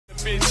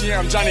Bitch, yeah,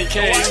 I'm Johnny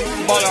K.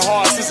 Ballin'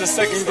 hard since the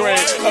second grade.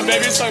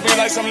 Baby, serve me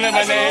like some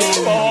lemonade.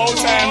 The whole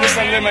time it's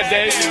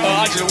unlimited.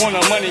 I just want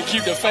the money,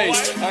 keep the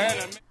face.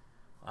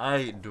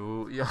 Alright,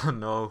 dude, y'all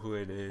know who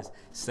it is.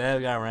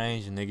 Stab got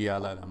range, nigga,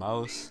 y'all like the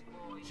most.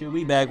 Should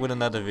we back with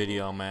another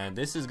video, man?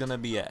 This is gonna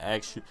be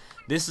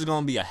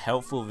a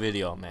helpful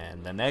video,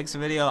 man. The next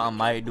video I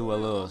might do a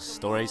little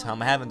story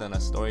time. I haven't done a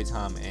story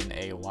time in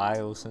a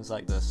while, since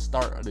like the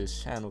start of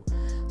this channel.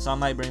 So I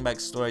might bring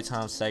back story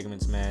time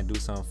segments, man. Do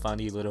some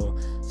funny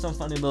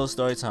little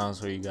story times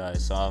for you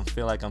guys. So I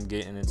feel like I'm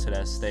getting into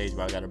that stage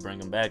where I gotta bring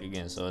them back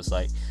again. So it's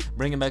like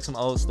bringing back some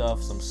old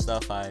stuff, some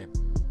stuff I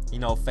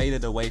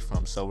faded away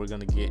from. So we're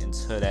gonna get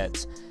into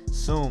that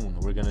soon.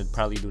 We're gonna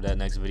probably do that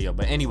next video.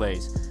 But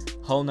anyways,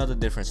 whole nother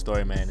different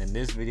story, man. In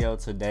this video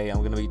today,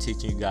 I'm gonna be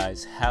teaching you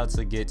guys how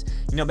to get,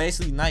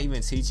 basically not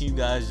even teaching you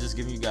guys, just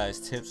giving you guys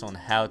tips on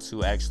how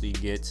to actually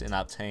get and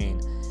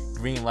obtain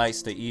green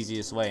lights the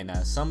easiest way.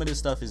 Now, some of this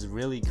stuff is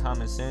really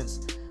common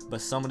sense,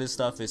 but some of this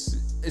stuff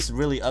it's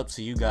really up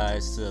to you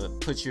guys to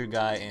put your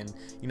guy and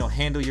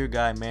handle your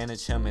guy,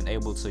 manage him, and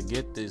able to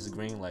get this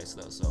green light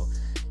stuff. So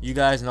you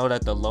guys know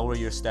that the lower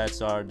your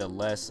stats are, the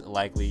less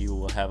likely you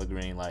will have a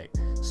green light.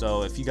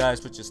 So if you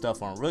guys put your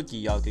stuff on rookie,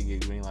 y'all can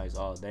get green lights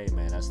all day,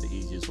 man. That's the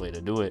easiest way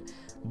to do it.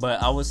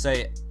 But I would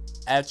say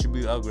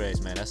attribute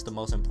upgrades, man. That's the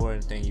most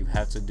important thing you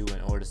have to do in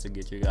order to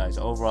get your guys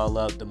overall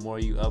up. The more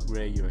you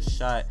upgrade your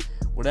shot,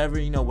 whatever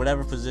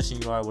whatever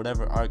position you are,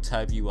 whatever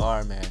archetype you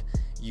are, man,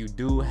 you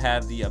do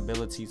have the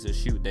ability to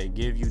shoot. They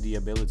give you the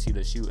ability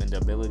to shoot and the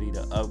ability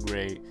to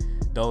upgrade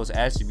those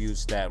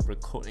attributes that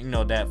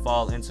that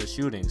fall into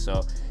shooting.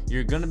 So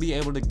you're gonna be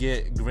able to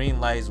get green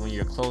lights when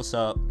you're close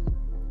up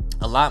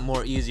a lot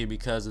more easier,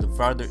 because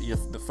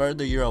the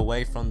further you're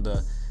away from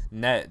the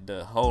net,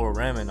 the whole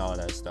rim and all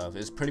that stuff,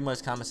 it's pretty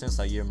much common sense.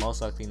 Like, you're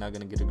most likely not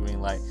gonna get a green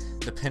light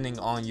depending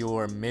on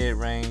your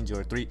mid-range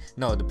or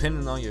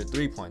depending on your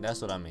 3-point. That's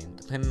what I mean.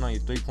 Depending on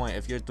your 3-point.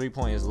 If your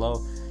 3-point is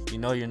low,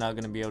 you're not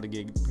gonna be able to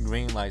get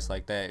green lights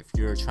like that if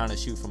you're trying to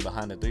shoot from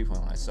behind the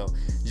 3-point line. So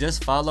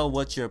just follow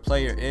what your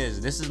player is.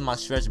 This is my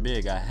stretch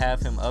big. I have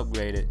him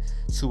upgraded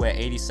to an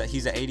 87.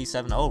 He's an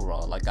 87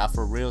 overall. Like, I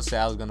for real say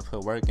I was gonna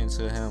put work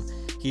into him.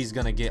 He's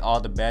gonna get all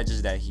the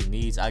badges that he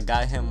needs. I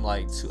got him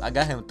like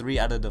 3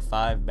 out of the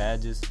 5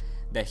 badges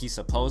that he's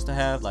supposed to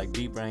have, like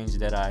deep range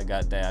that I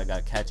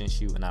got catch and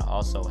shoot, and I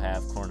also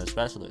have corner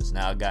specialist.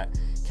 Now I got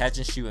catch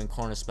and shoot and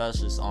corner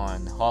specialist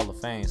on Hall of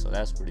Fame, so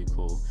that's pretty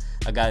cool.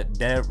 I got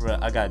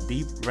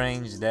deep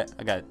range that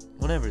I got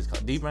whatever it's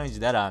called, deep range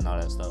that and all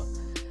that stuff.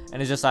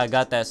 And it's just I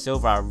got that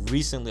silver.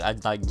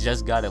 I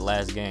just got it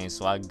last game,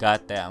 so I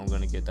got that. I'm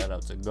gonna get that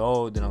up to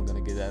gold, then I'm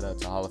gonna get that up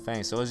to Hall of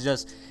Fame. So it's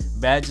just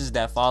badges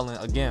that fall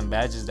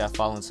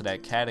into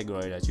that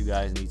category that you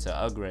guys need to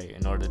upgrade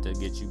in order to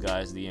get you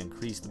guys the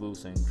increased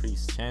boost and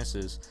increased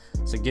chances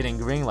to getting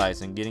green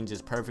lights and getting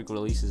just perfect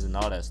releases and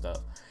all that stuff.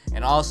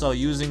 And also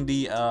using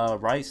the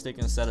right stick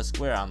instead of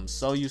square. I'm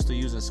so used to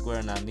using square,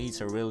 and I need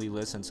to really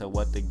listen to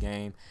what the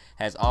game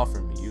has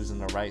offered me using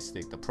the right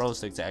stick, the pro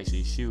stick, to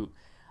actually shoot.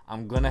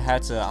 I'm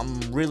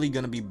really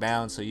gonna be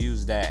bound to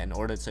use that in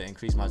order to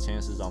increase my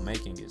chances on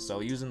making it.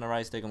 So using the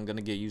right stick, I'm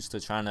gonna get used to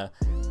trying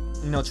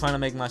to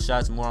make my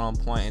shots more on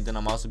point, and then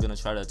I'm also gonna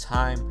try to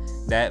time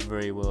that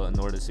very well in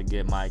order to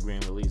get my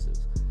green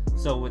releases.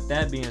 So with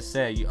that being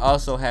said, you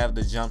also have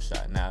the jump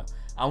shot. Now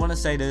I want to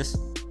say this: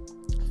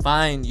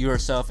 find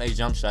yourself a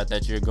jump shot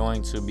that you're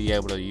going to be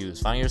able to use.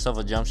 Find yourself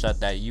a jump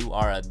shot that you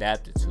are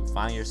adapted to.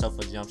 Find yourself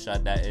a jump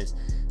shot that is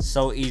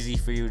so easy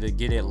for you to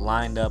get it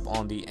lined up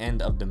on the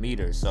end of the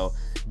meter, so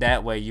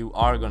that way you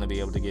are going to be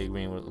able to get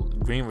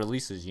green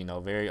releases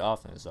very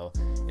often. So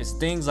it's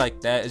things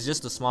like that. It's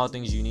just the small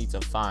things you need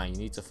to find.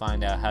 You need to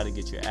find out how to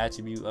get your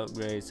attribute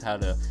upgrades, how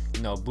to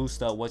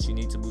boost up what you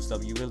need to boost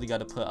up. You really got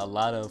to put a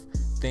lot of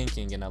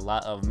thinking and a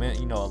lot of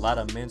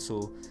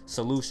mental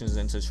solutions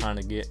into trying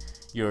to get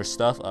your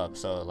stuff up.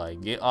 So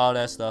like, get all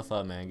that stuff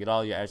up, man. Get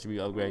all your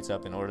attribute upgrades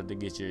up in order to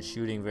get your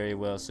shooting very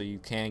well, so you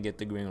can get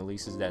the green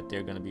releases that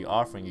they're going to be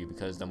offering you.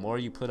 Because the more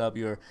you put up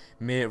your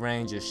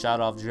mid-range, your shot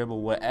off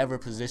dribble, whatever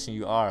position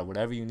you are,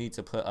 whatever you need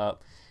to put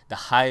up, the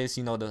highest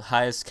the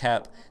highest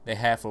cap they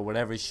have for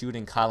whatever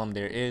shooting column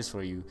there is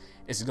for you,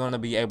 it's going to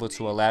be able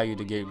to allow you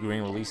to get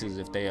green releases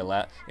if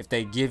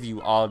they give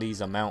you all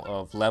these amount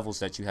of levels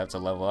that you have to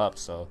level up.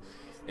 So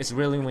it's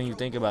really, when you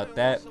think about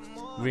that,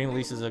 green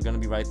releases are going to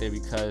be right there,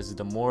 because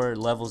the more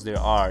levels there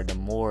are, the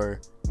more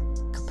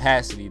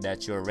capacity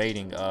that your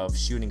rating of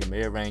shooting a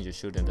mid-range or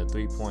shooting the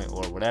 3-point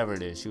or whatever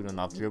it is, shooting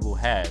off dribble,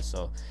 has.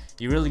 So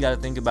you really got to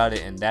think about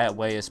it in that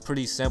way. It's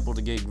pretty simple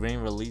to get green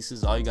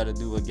releases. All you got to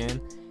do,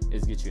 again,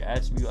 is get your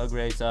attribute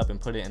upgrades up and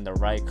put it in the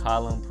right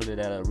column, put it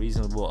at a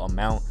reasonable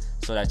amount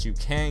so that you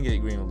can get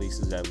green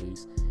releases at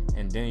least.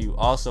 And then you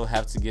also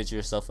have to get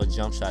yourself a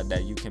jump shot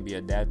that you can be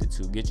adapted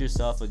to. Get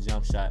yourself a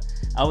jump shot.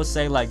 I would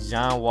say like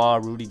John Wall,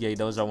 Rudy Gay,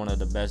 those are one of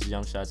the best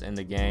jump shots in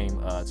the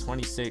game.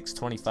 26,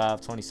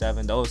 25,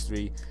 27, those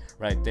three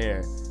right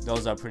there.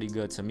 Those are pretty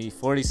good to me.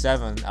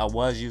 47, I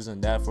was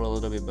using that for a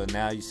little bit, but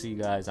now you see,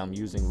 guys, I'm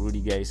using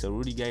Rudy Gay. So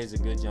Rudy Gay is a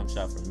good jump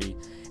shot for me.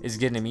 It's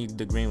getting me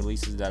the green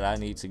releases that I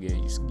need to get.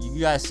 You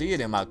guys see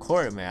it in my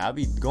court, man. I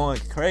be going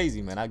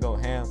crazy, man. I go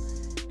ham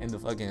in the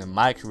fucking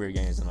my career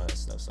games and all that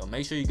stuff. So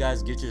make sure you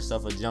guys get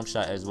yourself a jump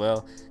shot as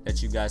well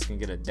that you guys can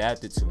get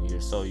adapted to and you're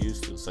so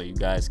used to, so you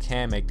guys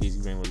can make these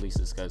green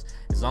releases. Because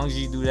as long as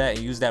you do that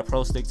and use that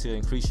pro stick to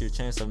increase your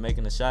chance of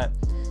making a shot,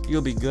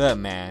 you'll be good,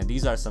 man.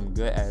 These are some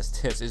good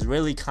ass tips. It's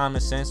really common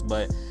sense,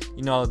 but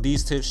you know,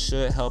 these tips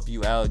should help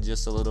you out.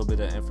 Just a little bit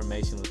of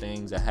informational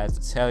things I had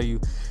to tell you.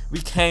 We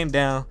came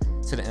down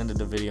to the end of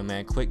the video,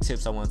 man. Quick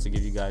tips I wanted to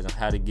give you guys on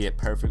how to get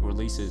perfect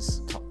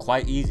releases.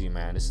 Quite easy,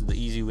 man. This is the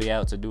easy way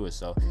out to do it.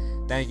 So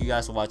thank you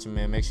guys for watching,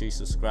 man. Make sure you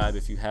subscribe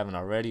if you haven't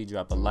already.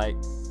 Drop a like.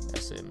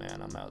 That's it,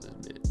 man. I'm out this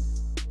bit.